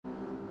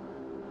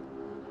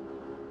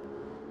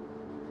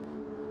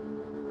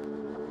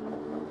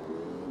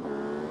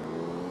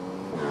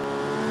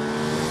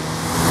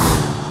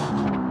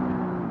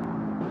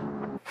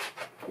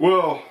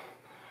Well,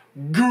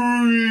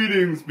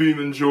 greetings,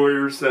 Beam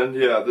enjoyers, and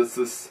yeah, this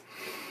is,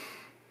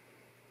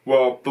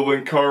 well, the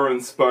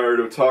Linkara-inspired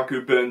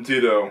Otaku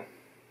Bandito,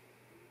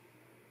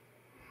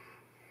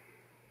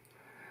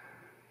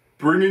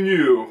 bringing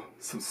you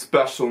some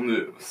special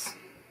news.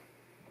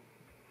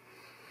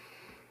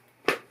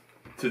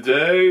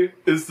 Today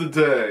is the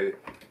day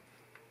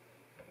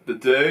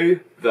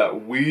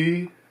that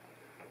we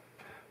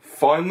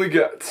finally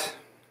get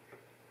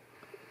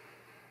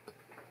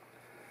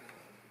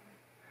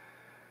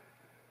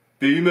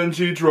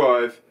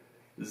BeamNG.drive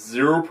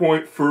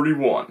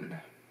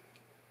 0.31.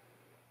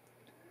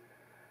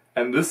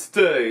 And this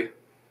day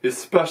is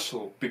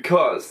special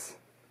because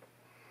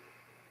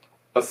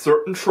a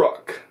certain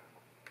truck,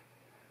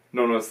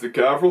 known as the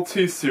Gavril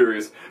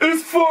T-Series,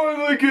 is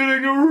finally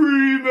getting a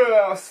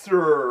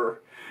remaster!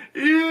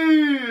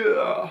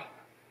 Yeah!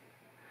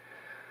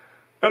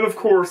 And of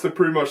course, they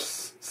pretty much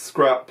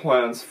scrapped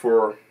plans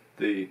for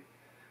the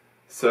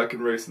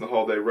second race in the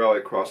Holiday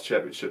Rallycross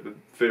Championship in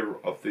favor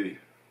of the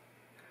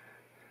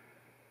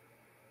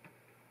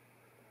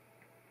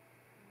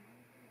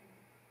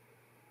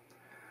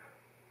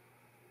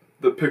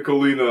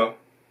Piccolina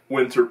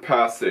Winter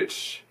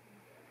Passage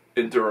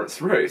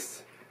endurance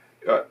race.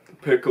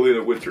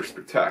 Piccolina Winter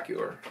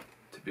Spectacular,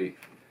 to be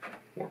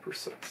more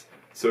precise.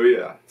 So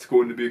yeah, it's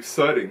going to be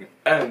exciting,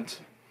 and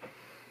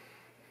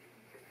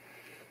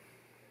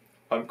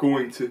I'm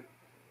going to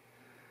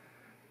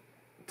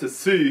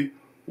see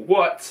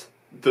what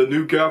the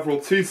new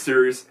Gavril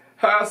T-Series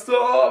has to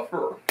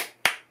offer.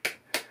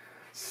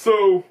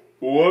 So,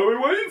 what are we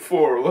waiting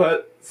for?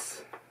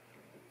 Let's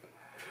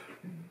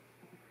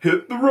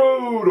hit the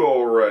road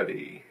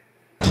already.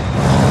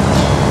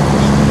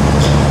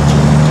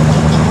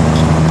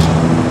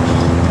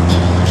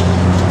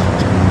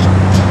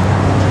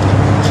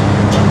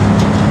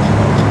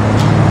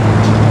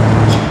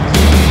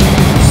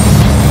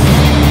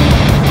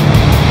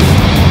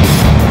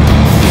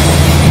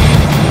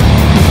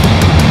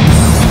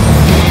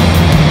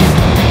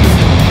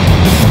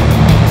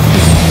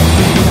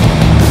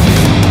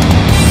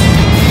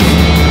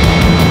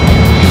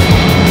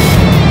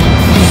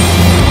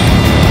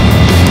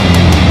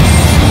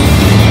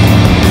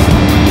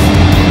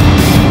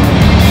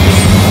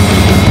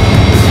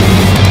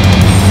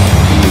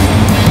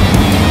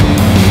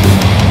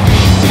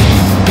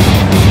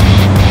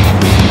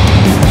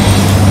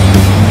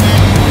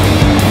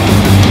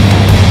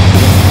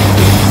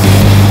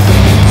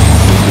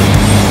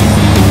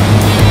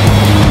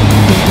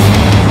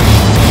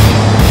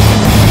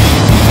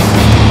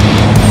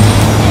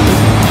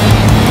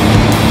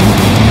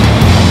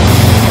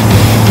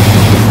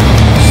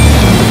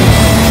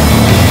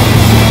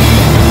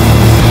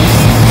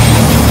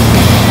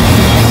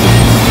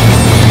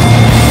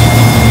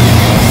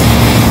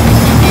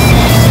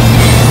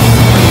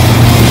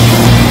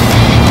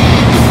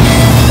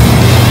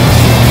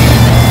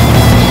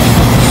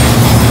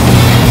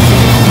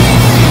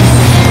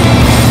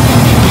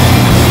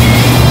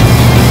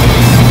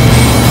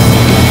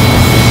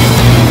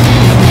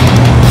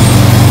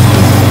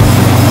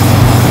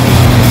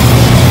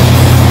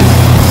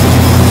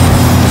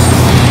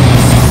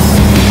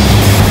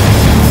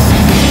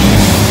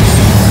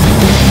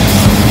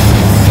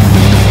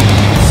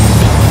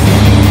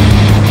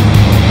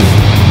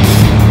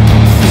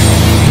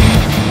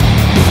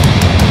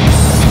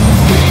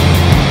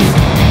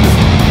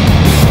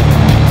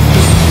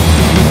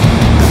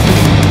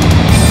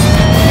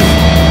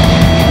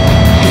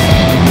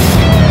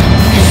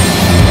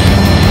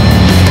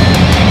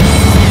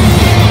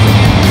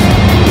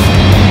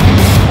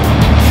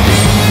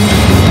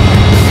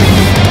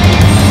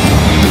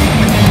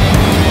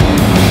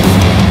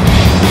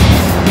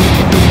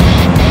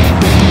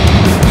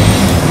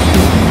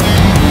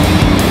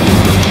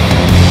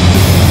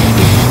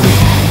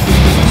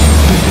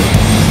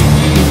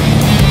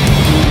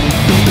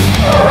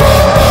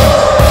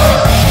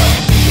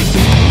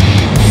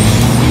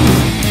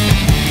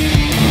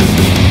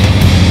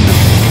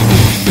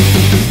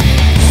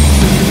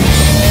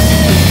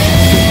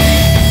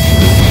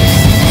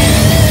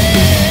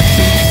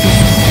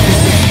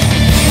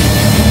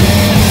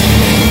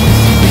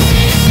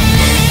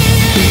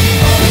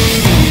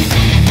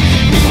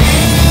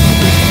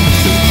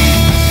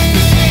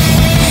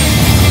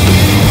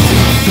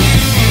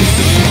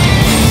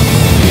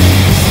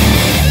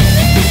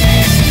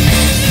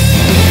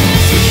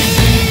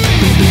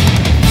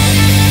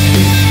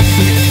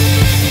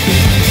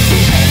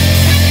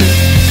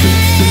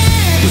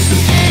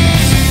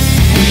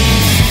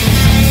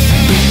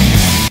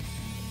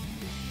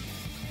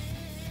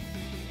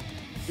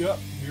 Yep,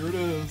 here it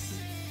is.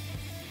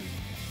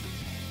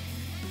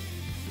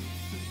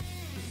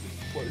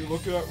 What you're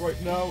looking at right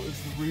now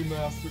is the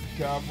remastered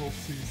Gavril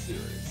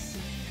T-Series.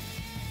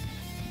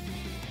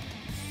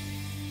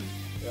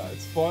 Yeah,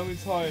 it's finally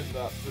time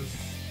that this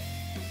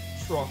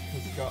truck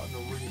has gotten a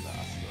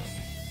remaster.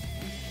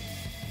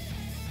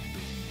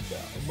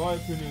 Yeah, in my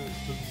opinion,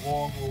 it's been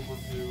long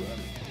overdue, and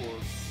of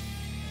course,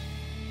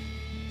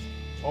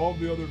 all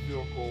the other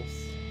vehicles,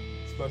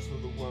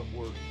 especially the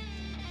Wentworth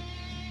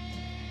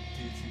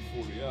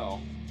GT40L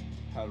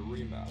had a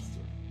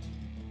remaster,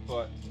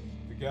 but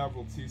the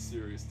Gavril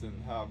T-Series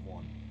didn't have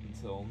one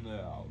until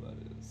now, that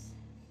is.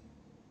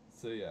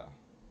 So yeah.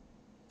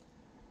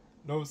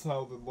 Notice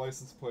how the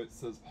license plate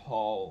says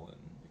Holland,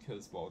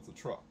 because, well, it's a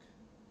truck.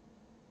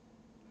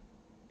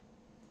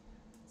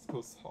 It's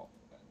supposed to haul.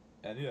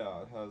 And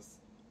yeah, it has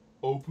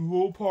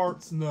openable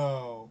parts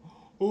now.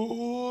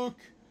 Oh look!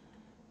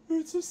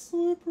 It's a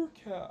sleeper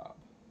cab.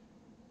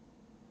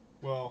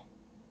 Well,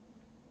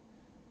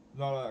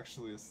 not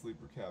actually a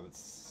sleeper cab,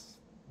 it's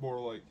more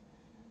like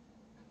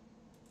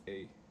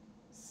a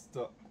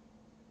stuff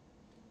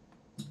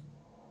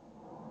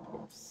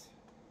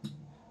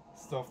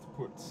to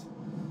put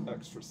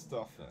extra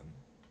stuff in.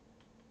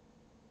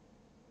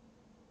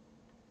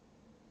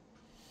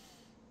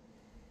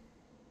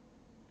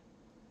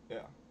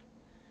 Yeah.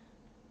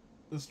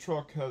 This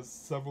truck has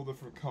several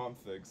different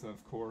configs, and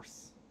of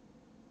course,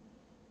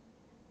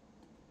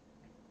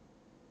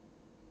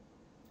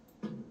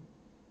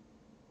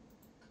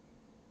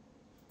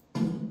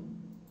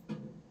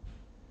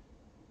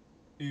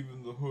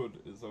 even the hood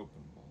is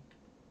openable.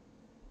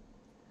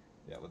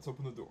 Yeah, let's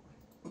open the door.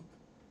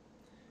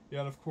 Yeah,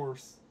 and of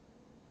course,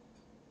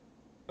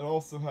 it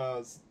also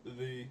has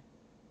the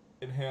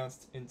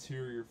enhanced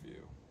interior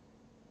view.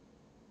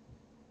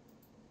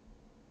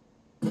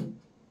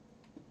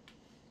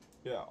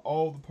 Yeah,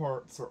 all the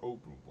parts are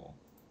openable.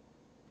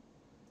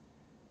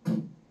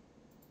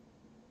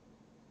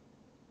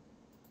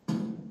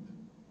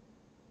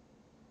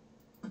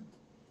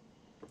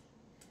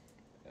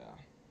 Yeah,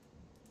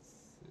 let's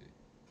see.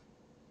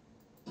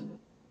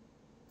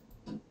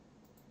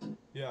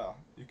 Yeah,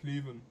 you can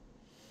even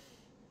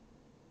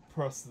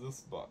press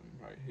this button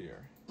right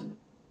here.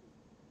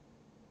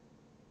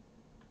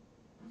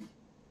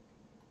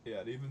 Yeah,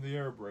 and even the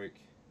air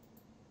brake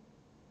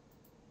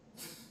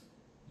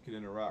you can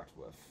interact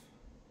with.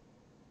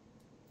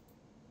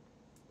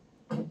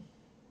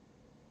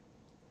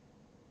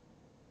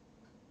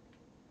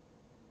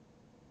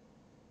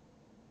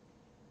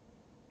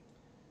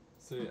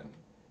 So yeah,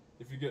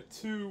 if you get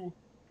two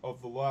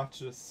of the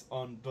latches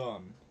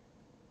undone,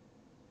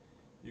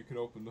 you can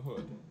open the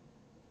hood.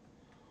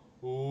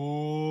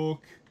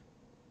 Look!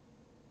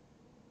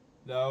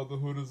 Now the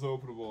hood is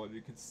openable and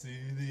you can see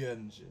the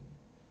engine.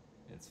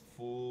 It's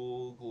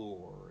full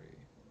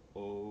glory.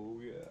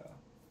 Oh yeah.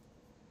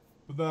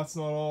 But that's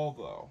not all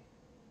though.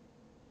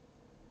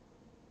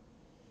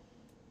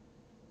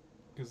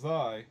 Because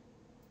I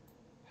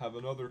have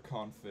another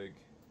config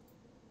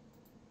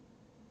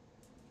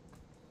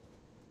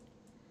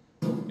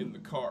in the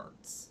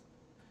cards.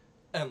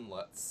 And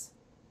let's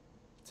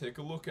take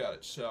a look at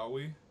it, shall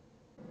we?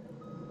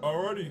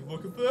 Alrighty,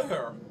 look at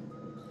there!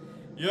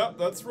 Yep,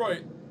 that's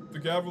right. The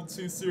Gavril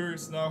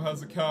T-Series now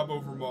has a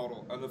cabover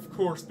model, and of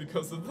course,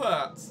 because of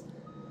that,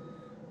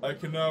 I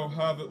can now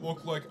have it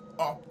look like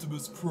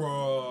Optimus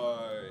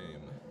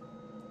Prime.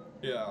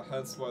 Yeah,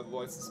 hence why the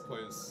license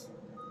plate is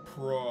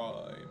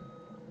Prime.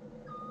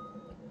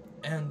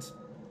 And,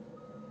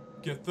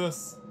 get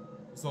this,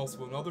 there's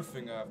also another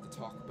thing I have to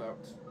talk about.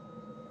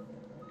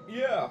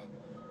 Yeah,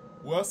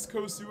 West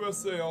Coast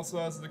USA also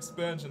has an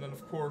expansion, and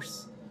of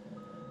course,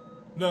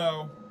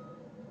 now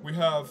we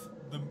have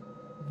the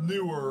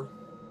newer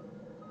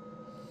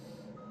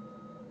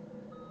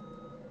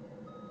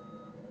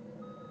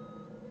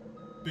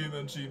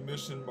BeamNG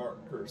mission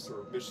markers,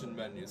 or mission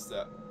menus,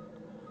 that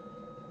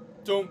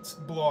don't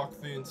block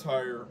the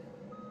entire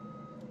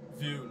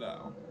view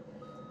now.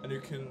 And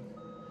you can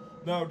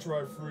now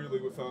drive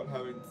freely without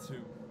having to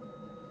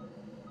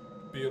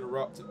be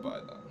interrupted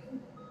by them.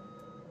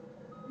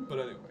 But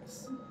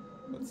anyways,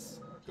 let's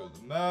go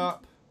to the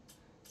map,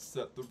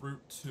 set the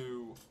route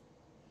to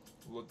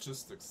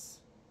logistics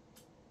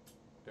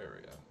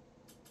area.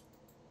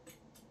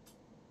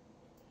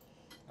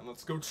 And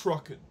let's go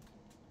trucking.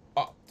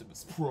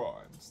 Optimus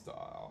Prime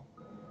style.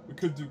 We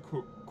could do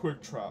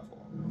quick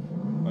travel.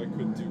 I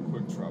could do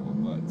quick travel,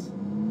 but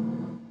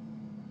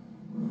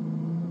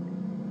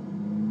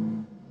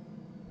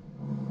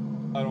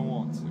I don't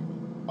want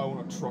to. I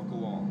want to truck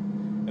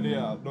along. And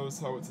yeah, notice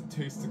how it's a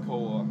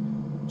Taste-A-Cola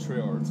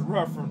trailer. It's a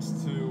reference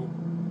to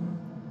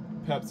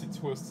Pepsi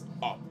Twist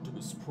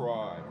Optimus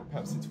Prime, or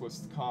Pepsi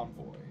Twist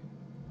Convoy,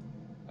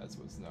 as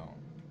was known.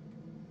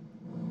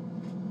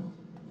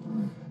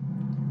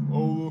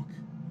 Oh look!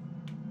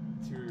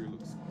 Interior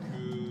looks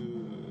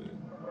good.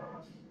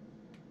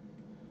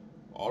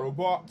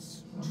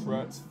 Autobots,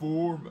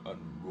 transform and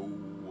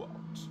roll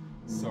out.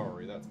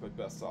 Sorry, that's my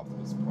best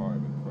Optimus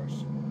Prime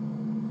impression.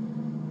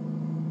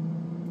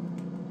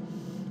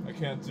 I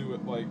can't do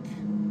it like,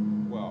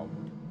 well,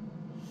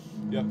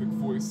 the epic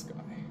voice guy.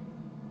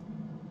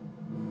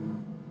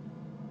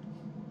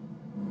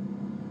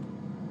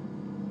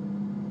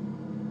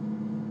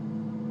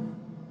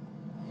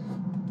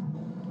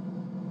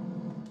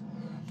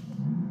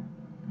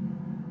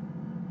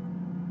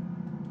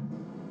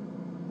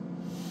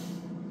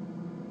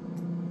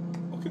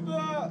 Look at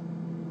that!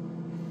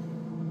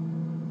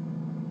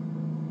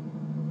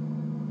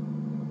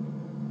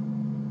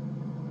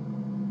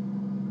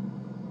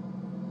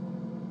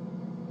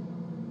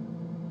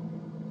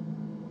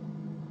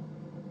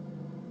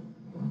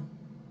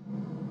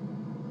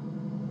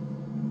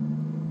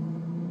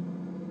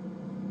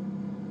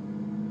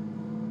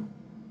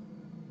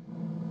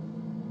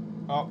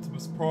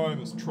 Optimus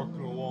Prime is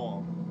trucking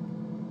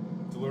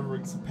along,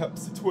 delivering some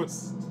Pepsi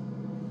Twist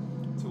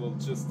to the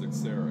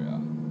logistics area,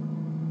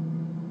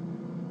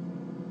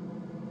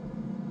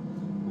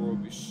 where it will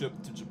be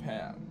shipped to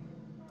Japan.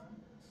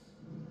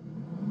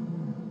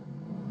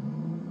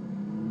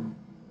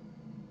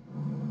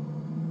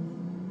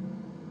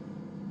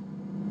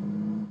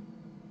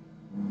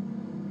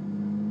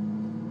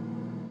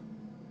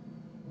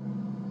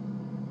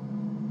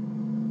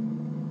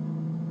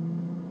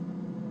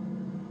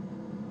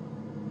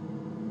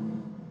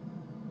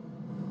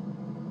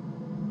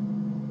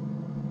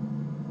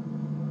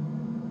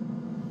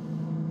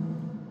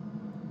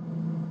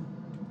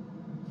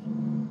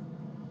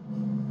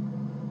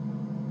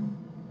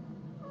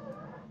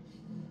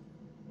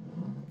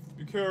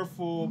 Be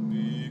careful,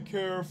 be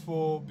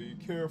careful, be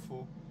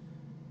careful,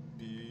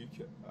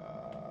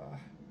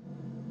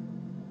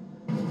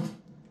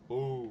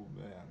 oh,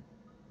 man.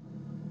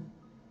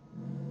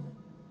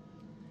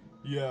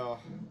 Yeah,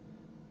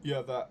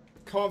 that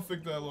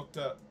config that I looked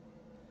at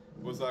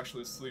was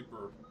actually a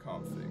sleeper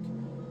config.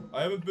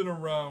 I haven't been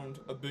around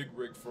a big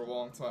rig for a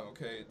long time,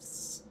 okay?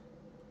 It's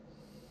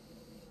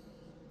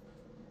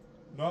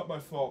not my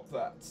fault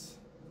that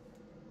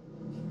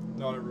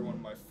not everyone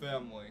in my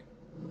family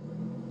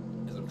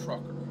is a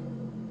trucker.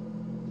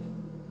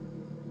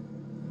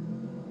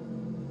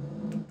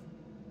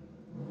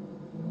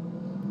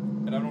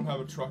 And I don't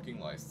have a trucking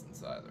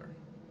license either.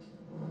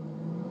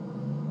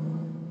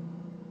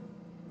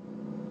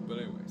 But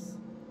anyways,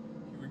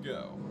 here we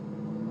go.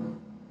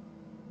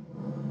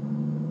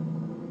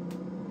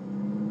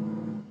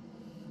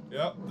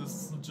 Yep, this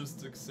is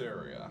logistics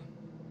area.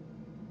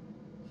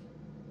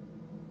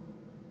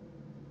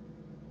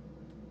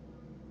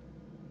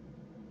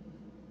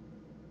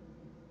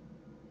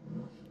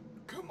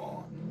 Come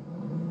on.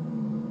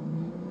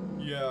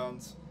 Yeah,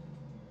 and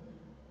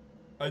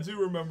I do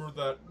remember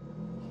that,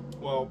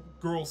 well,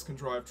 girls can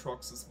drive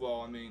trucks as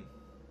well. I mean,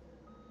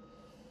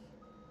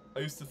 I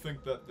used to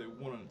think that they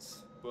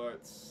wouldn't,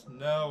 but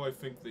now I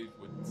think they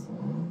would.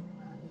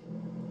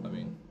 I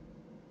mean,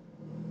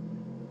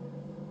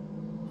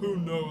 who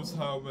knows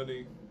how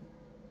many,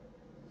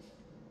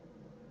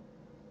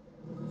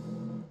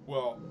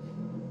 well,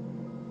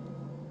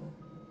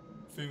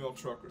 female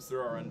truckers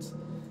there are. And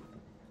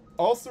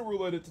also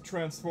related to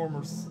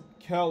Transformers,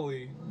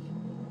 Kelly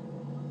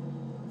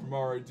from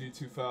RID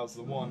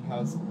 2001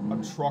 has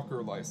a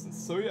trucker license.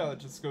 So yeah, it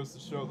just goes to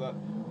show that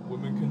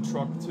women can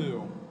truck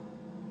too.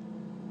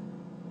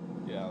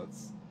 Yeah,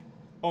 it's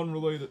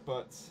unrelated,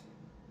 but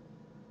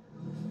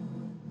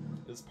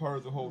it's part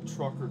of the whole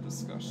trucker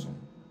discussion.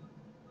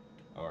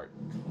 Alright,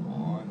 come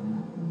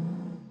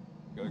on.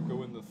 Gotta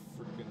go in the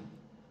freaking...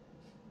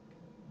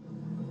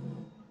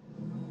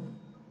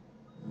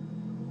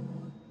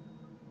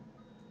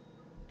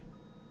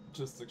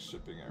 logistics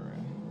shipping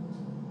area.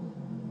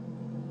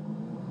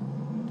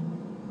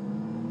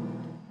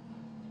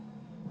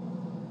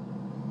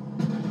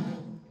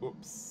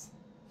 Whoops.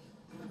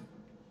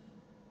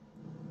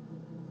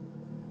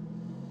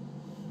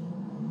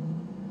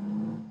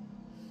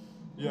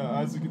 Yeah,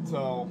 as you can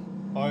tell,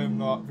 I am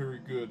not very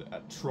good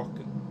at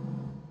trucking.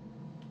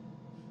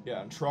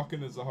 Yeah, and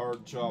trucking is a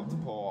hard job to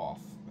pull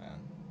off,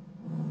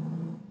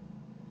 man.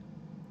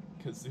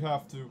 Because you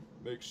have to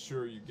make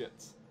sure you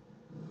get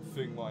the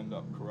thing lined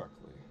up correctly.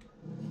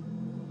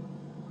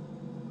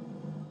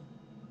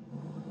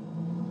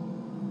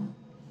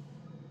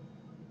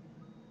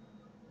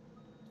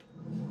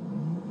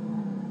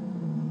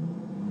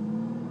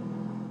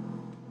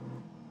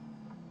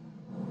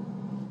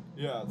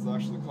 Yeah, it's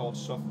actually called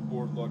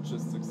Shuffleboard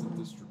Logistics and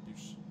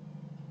Distribution.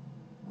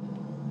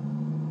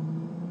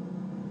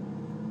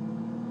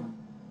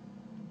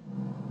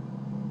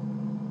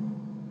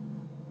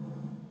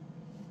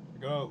 I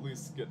gotta at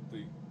least get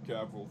the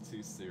Gavril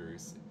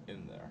T-Series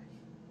in there.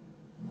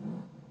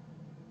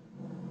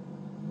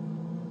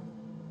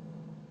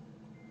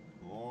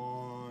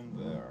 On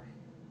there.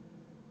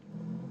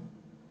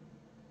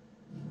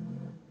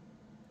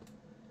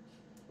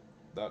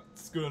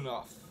 That's good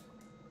enough.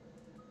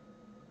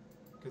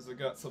 Because I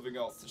got something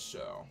else to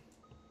show.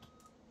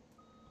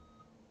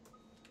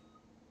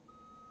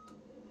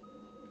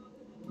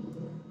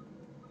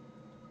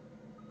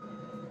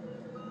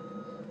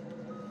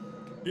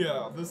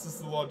 Yeah, this is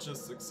the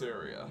logistics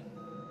area.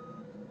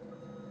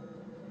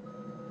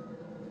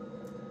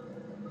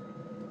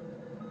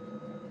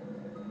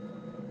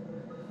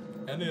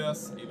 And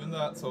yes, even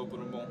that's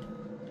openable.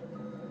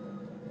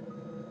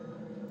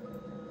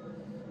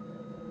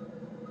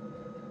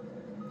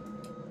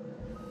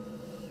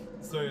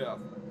 So yeah,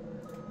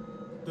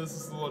 this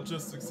is the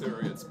logistics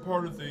area. It's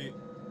part of the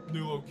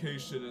new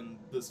location in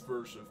this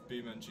version of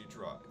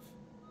BeamNG.drive.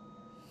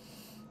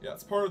 Yeah,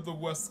 it's part of the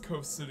West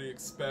Coast City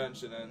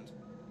expansion, and it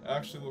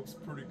actually looks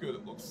pretty good.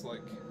 It looks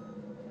like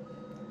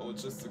a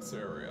logistics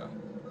area,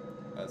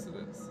 as it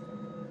is.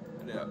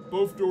 And yeah,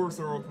 both doors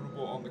are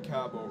openable on the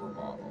cabover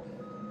model.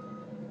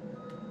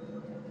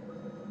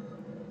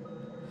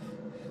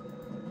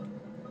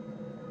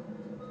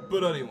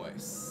 But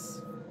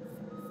anyways,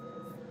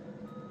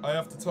 I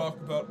have to talk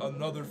about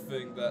another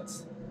thing that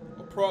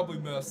I'll probably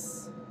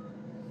miss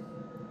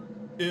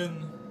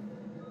in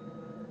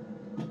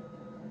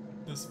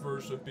this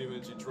version of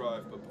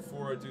BeamNG.drive, but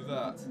before I do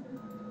that,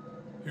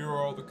 here are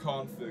all the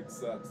configs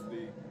that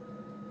the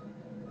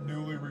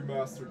newly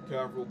remastered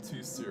Gavril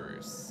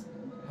T-Series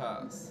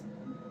has.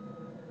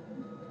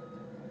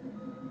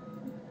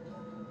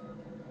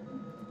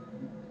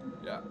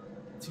 Yeah,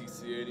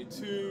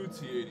 TC82,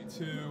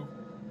 T82.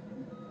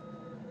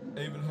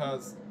 It even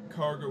has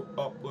cargo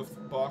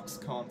uplift box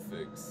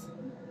configs.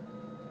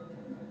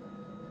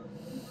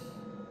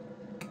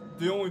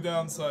 The only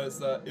downside is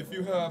that if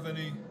you have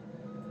any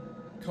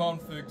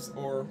configs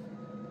or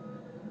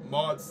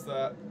mods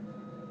that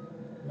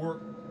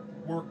work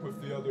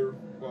with the other,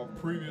 well,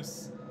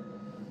 previous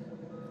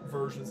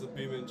versions of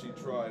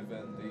BeamNG.drive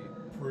and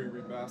the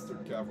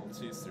pre-remastered Gavril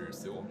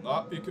T-Series, they will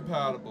not be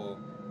compatible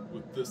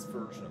with this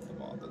version of the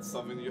mod. That's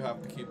something you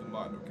have to keep in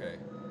mind, okay?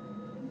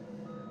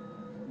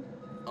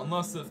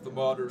 Unless if the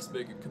modders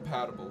make it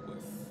compatible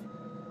with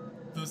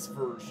this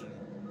version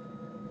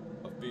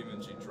of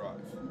BeamNG.drive.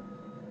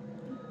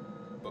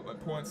 But my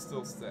point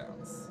still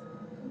stands.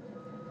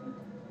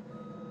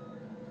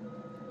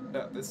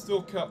 Yeah, they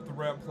still kept the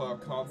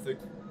Ramplow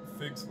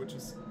configs, which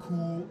is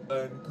cool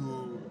and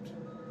good.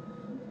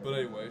 But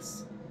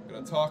anyways, I'm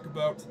gonna talk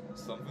about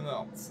something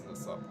else in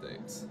this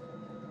update.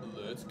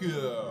 Let's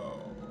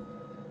go!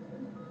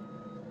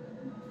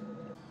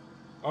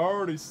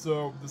 Alrighty,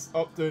 so this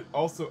update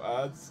also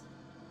adds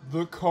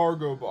the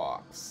cargo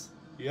box.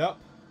 Yep.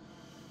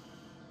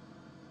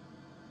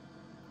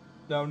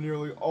 Now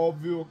nearly all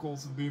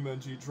vehicles in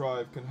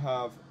BeamNG.drive can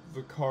have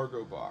the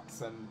cargo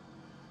box, and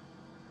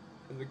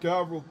in the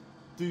Gavril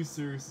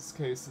T-Series'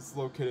 case, it's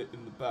located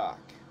in the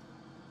back.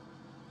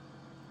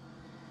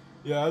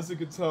 Yeah, as you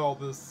can tell,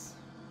 this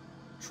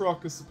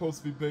truck is supposed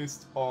to be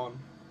based on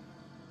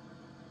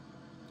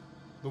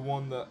the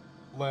one that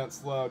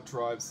Lance Loud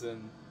drives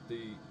in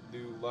the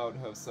new Loud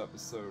House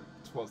episode,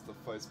 Twas the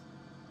Fight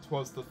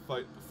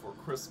Before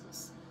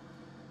Christmas.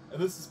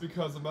 And this is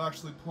because I'm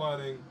actually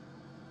planning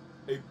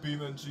a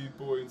BeamNG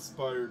Boy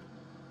inspired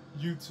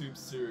YouTube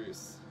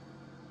series.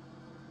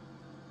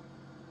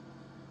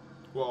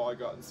 Well, I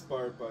got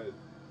inspired by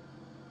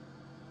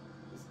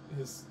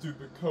his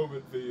stupid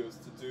COVID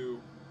videos to do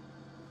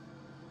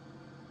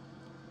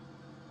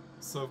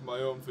some of my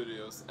own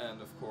videos,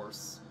 and of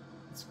course,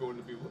 it's going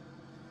to be,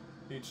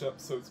 each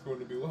episode's going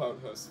to be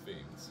Loud House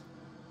themed.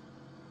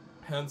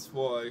 Hence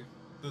why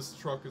this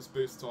truck is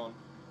based on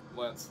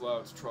Lance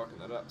Loud's truck in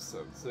that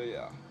episode, so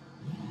yeah.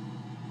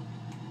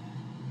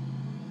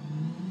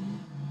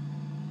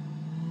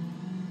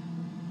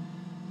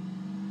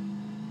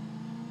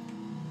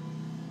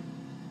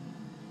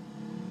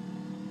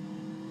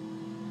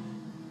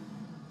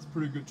 It's a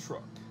pretty good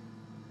truck.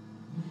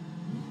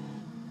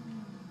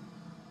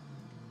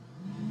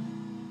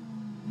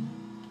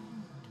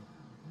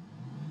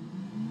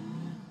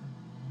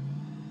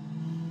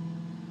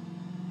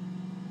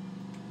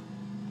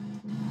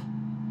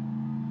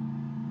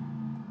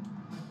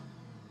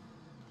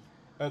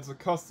 It's a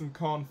custom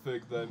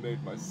config that I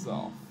made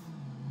myself.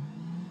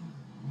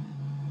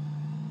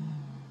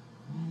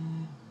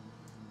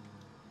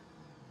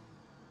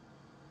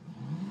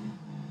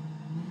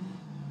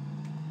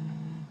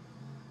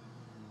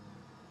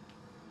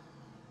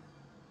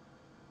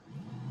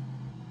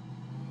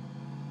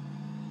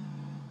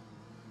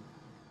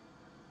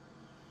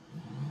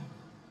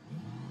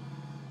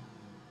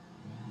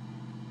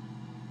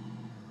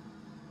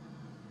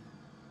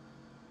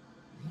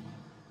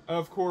 And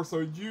of course, I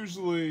would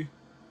usually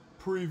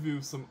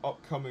preview some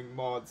upcoming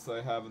mods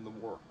I have in the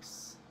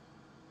works.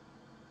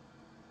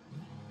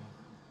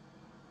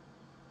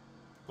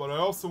 But I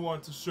also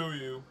wanted to show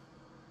you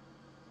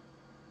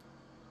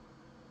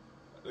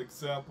an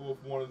example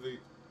of one of the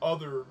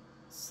other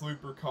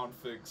sleeper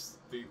configs,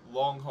 the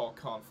long haul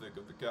config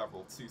of the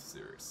Gavril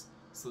T-Series.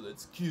 So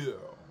let's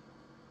go.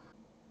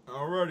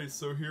 Alrighty,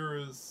 so here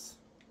is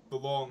the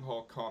long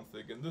haul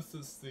config, and this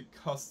is the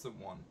custom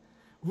one,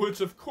 which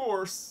of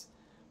course,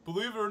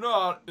 believe it or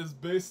not, is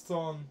based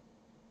on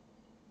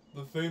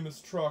the famous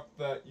truck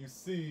that you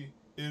see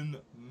in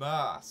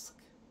Mask.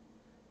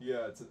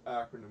 Yeah, it's an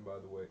acronym, by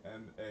the way,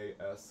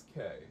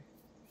 M-A-S-K.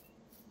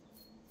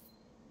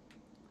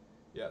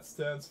 Yeah, it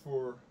stands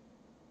for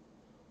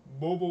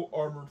Mobile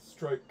Armored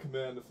Strike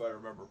Command, if I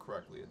remember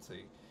correctly. It's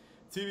a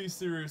TV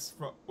series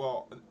from,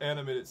 well, an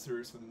animated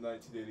series from the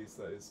 1980s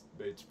that is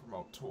made to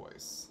promote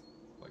toys,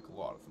 like a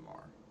lot of them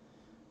are.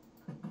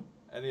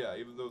 And yeah,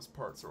 even those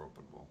parts are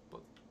openable,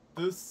 but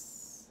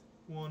this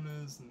one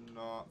is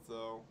not,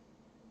 though.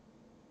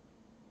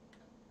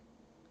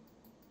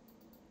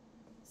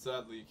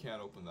 Sadly, you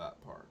can't open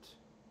that part.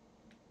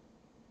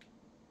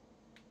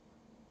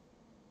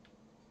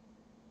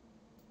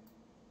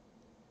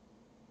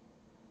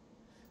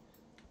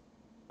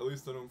 At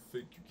least I don't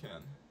think you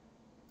can.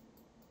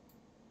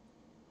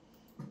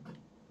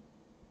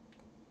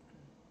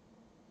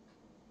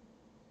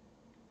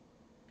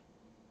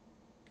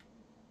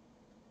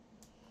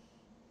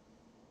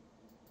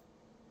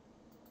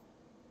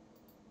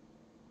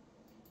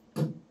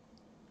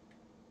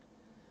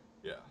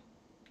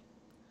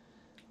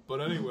 But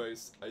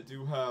anyways, I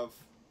do have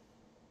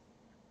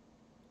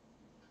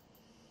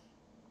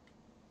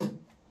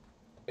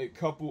a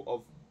couple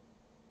of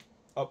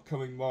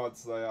upcoming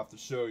mods that I have to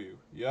show you.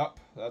 Yep,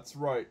 that's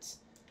right.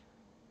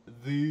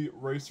 The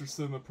Racer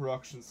Cinema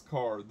Productions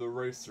car, the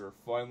Racer,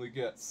 finally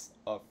gets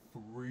a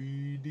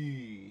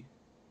 3D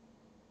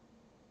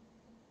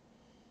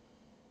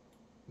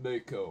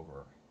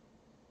makeover.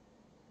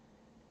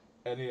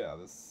 And yeah,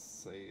 this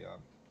is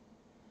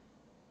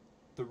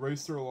the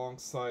Racer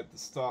alongside the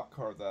stock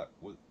car that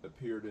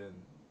appeared in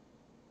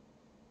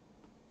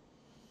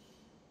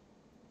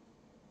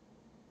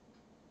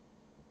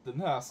the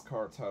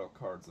NASCAR title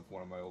cards of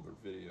one of my older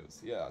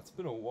videos. Yeah, it's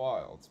been a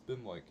while. It's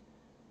been like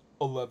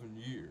 11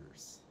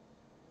 years.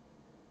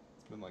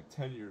 It's been like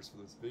 10 years for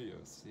those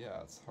videos.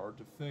 Yeah, it's hard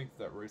to think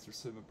that Racer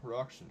Cinema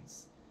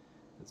Productions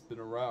has been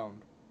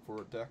around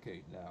for a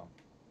decade now.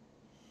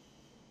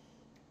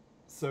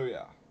 So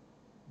yeah,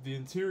 the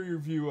interior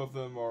view of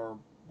them are,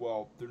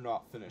 well, they're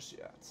not finished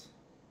yet.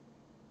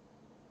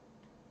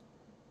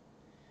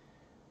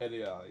 And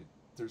yeah,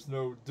 there's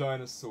no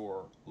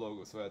dinosaur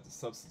logo, so I had to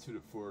substitute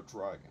it for a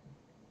dragon.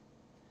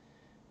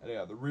 And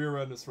yeah, the rear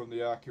end is from the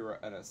Acura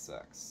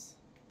NSX.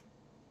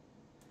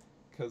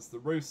 Because the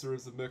Racer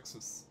is a mix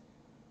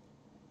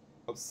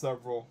of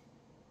several,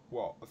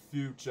 well, a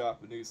few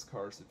Japanese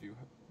cars, if you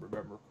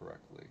remember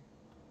correctly.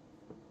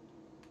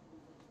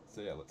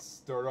 So yeah, let's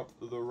start up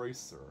the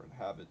Racer and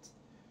have it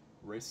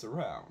race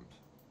around.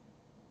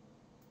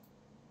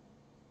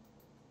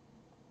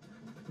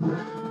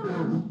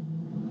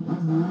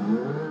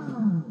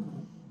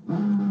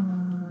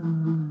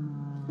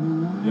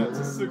 Yeah, it's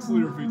a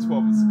 6-liter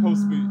V12. It's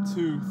supposed to be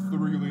 2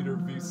 3-liter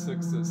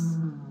V6s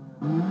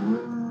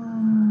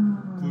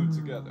glued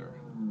together.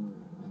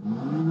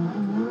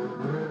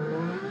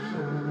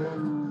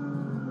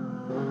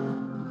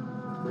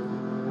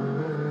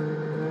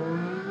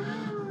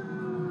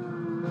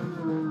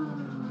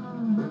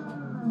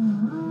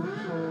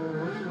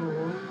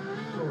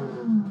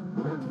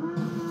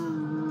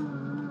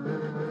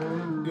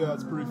 Yeah,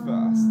 it's pretty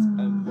fast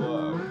and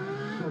low.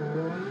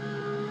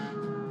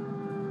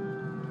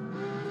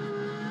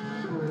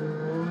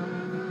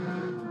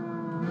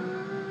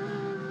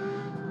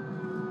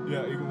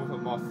 Yeah, even with a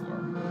muffler.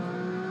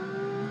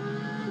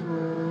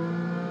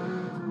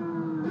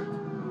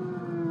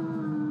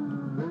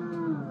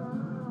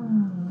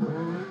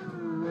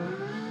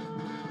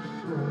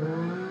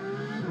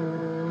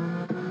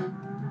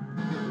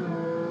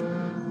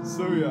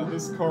 So yeah,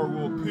 this car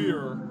will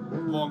appear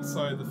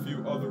alongside the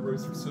few other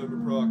Racer Cinema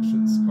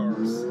Productions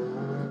cars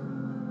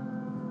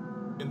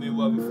in the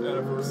 11th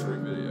anniversary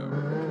video.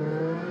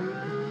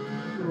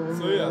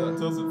 So yeah, that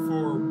does it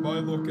for my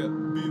look at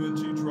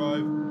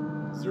BeamNG.drive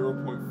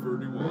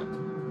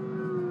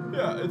 0.31.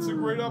 Yeah, it's a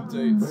great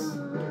update.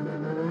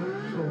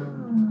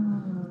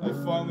 I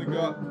finally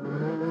got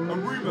a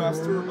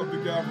remaster of the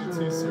Gavril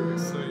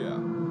T-Series, so yeah.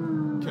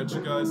 Catch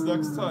you guys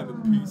next time,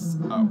 and peace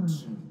out.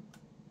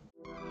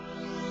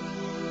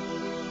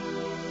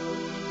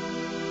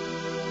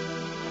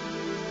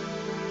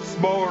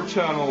 Smaller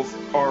channels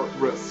are at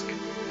risk,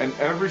 and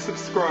every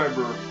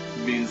subscriber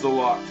means a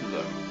lot to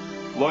them.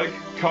 Like,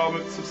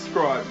 comment,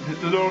 subscribe, and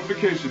hit the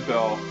notification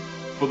bell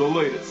for the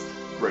latest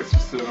Racer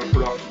Cinema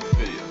Productions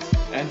videos.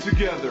 And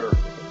together,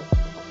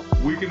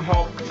 we can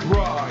help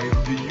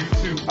drive the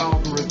YouTube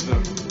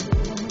algorithm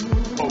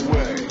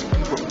away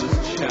from this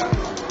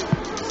channel,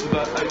 so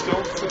that I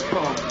don't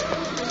succumb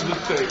to the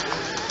fate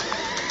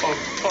of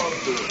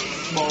other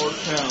smaller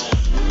channels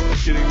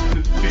getting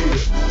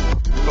defeated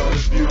by the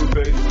views